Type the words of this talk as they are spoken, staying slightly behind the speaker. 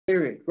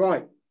Period.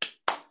 Right.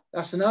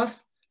 That's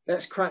enough.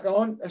 Let's crack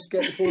on. Let's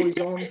get the boys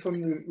on from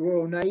the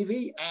Royal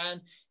Navy and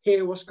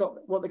hear what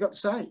they got to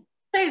say.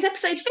 So it's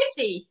episode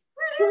 50.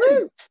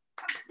 Woohoo!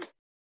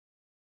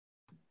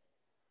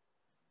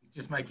 He's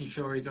just making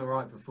sure he's all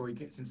right before he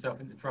gets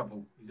himself into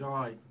trouble. He's all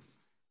right.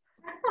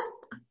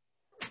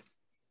 I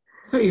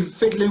thought you were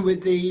fiddling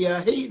with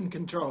the heating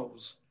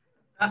controls.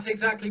 That's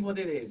exactly what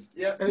it is.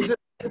 Yeah. Is it?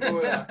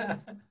 Oh, yeah.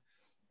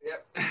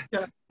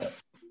 Yep.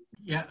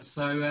 Yeah,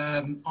 so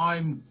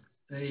I'm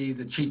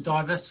the chief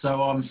diver,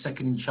 so I'm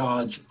second in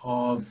charge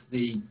of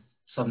the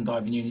Southern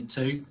Diving Unit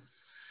 2.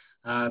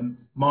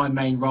 My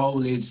main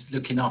role is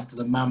looking after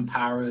the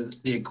manpower,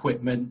 the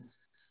equipment,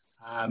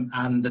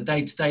 and the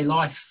day-to-day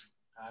life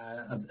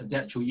of the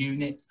actual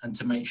unit, and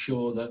to make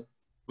sure that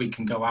we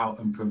can go out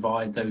and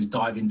provide those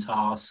diving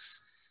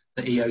tasks,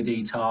 the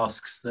EOD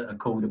tasks that are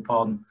called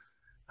upon,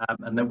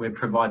 and that we're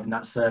providing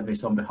that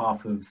service on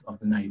behalf of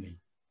the Navy.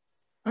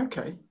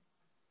 Okay.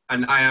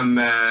 And I am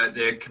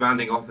the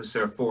commanding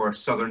officer for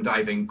Southern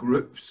Diving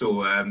Group.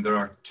 So there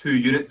are 2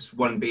 units,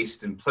 one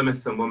based in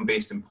Plymouth and one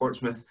based in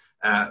Portsmouth.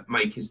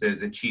 Mike is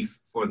the chief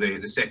for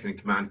the second in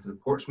command for the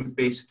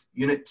Portsmouth-based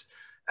unit.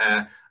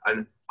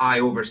 And I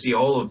oversee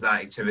all of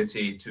that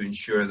activity to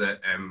ensure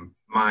that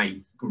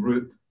my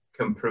group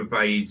can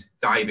provide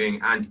diving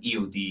and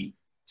EOD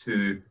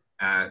to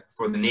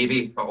for the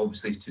Navy, but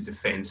obviously to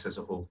defence as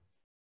a whole.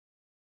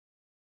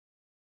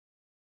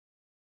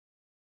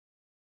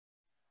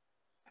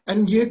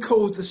 And you're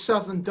called the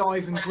Southern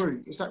Diving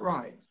Group, is that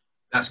right?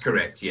 That's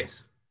correct,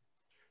 yes.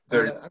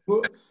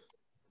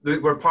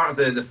 We're part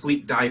of the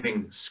Fleet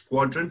Diving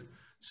Squadron.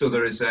 So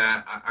there is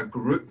a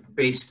group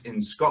based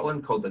in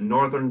Scotland called the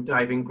Northern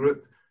Diving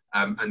Group,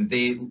 and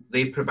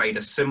they provide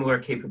a similar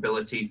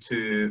capability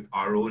to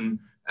our own,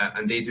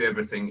 and they do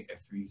everything,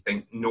 if you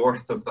think,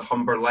 north of the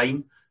Humber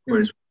Line,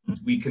 whereas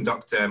we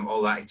conduct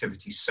all that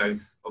activity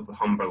south of the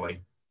Humber Line.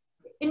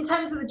 In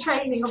terms of the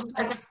training, obviously,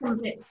 I guess some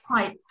of it's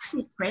quite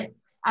secret.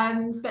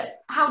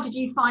 But how did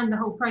you find the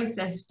whole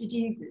process? Do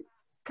you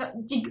get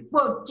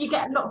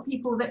a lot of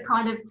people that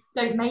kind of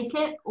don't make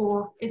it,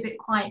 or is it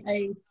quite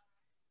a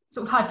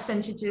sort of high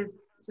percentage of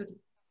sort of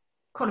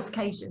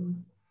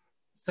qualifications?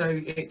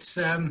 So it's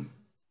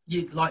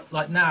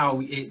like now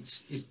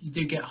it's you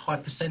do get a high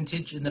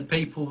percentage, and the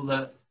people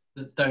that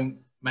don't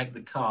make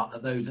the cut are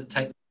those that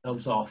take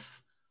themselves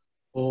off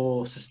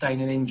or sustain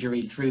an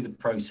injury through the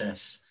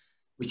process,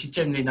 which is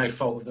generally no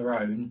fault of their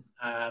own.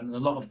 A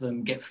lot of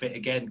them get fit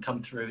again, come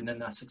through, and then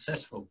they're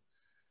successful.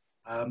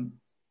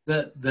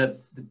 The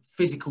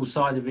physical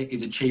side of it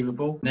is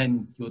achievable.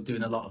 Then you're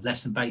doing a lot of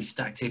lesson-based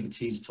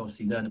activities to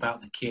obviously learn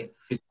about the kit,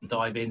 physical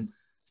diving,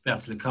 to be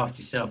able to look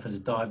after yourself as a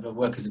diver,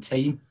 work as a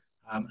team.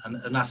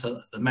 And that's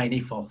the main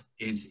ethos,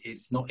 is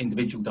it's not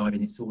individual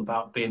diving, it's all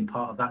about being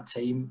part of that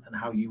team and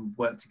how you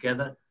work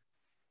together.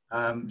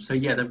 So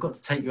yeah, they've got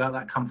to take you out of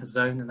that comfort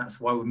zone, and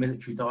that's why we're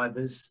military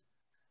divers.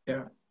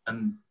 Yeah.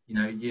 And you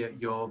know,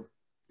 you're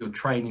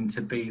training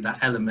to be that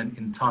element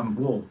in time of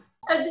war.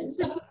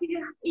 So do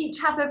you each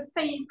have a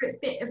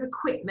favourite bit of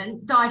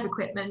equipment, dive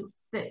equipment,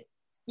 that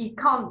you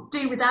can't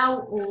do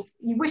without, or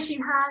you wish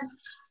you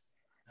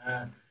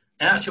had?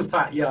 In actual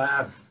fact, yeah, I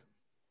have.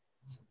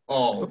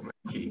 Oh,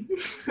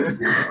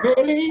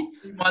 really?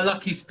 My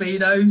lucky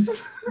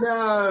Speedos.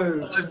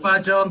 No. No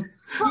badge on.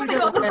 You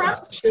don't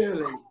have,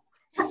 surely.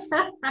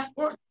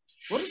 What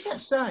does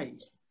that say?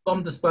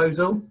 Bomb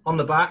disposal on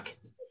the back.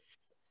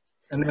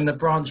 And then the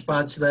branch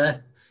badge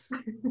there.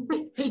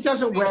 He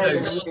doesn't wear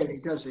them really,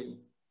 does he?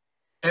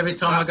 Every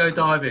time I go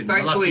diving.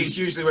 Thankfully, he's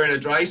usually wearing a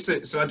dry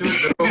suit, so I don't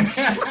know.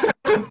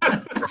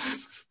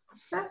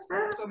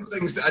 Some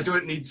things that I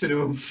don't need to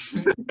know.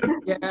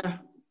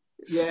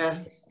 Yeah.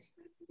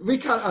 We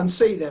can't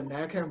unsee them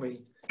now, can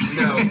we?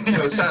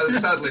 No,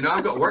 sadly, no.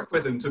 I've got to work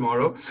with him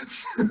tomorrow.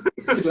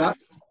 Good luck.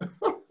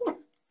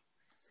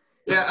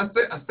 Yeah,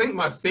 I think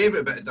my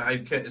favourite bit of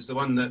dive kit is the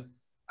one that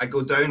I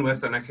go down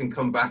with and I can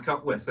come back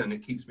up with, and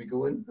it keeps me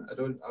going.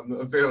 I'm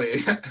a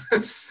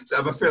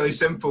fairly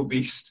simple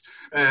beast.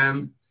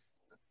 I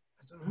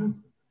don't know.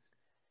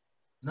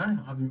 No,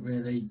 I haven't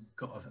really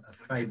got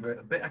a favourite.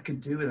 A bit I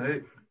could do without.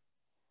 I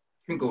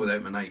couldn't go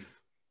without my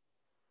knife.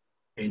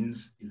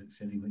 Fins, you look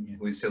silly, wouldn't you?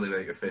 You look silly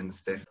without your fins,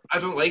 Steph. I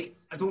don't like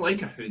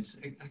a hood.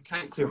 I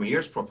can't clear my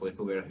ears properly if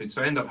I wear a hood,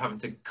 so I end up having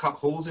to cut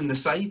holes in the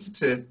side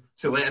to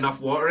let enough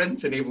water in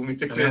to enable me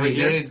to clear my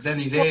ears. Then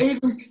his ears.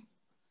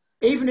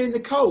 Even in the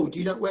cold,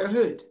 you don't wear a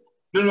hood?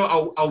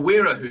 No, I'll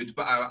wear a hood,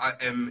 but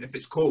if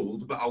it's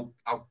cold, but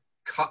I'll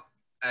cut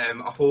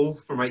a hole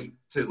for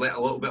to let a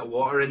little bit of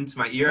water into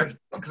my ear,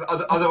 because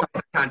otherwise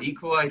I can't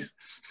equalise.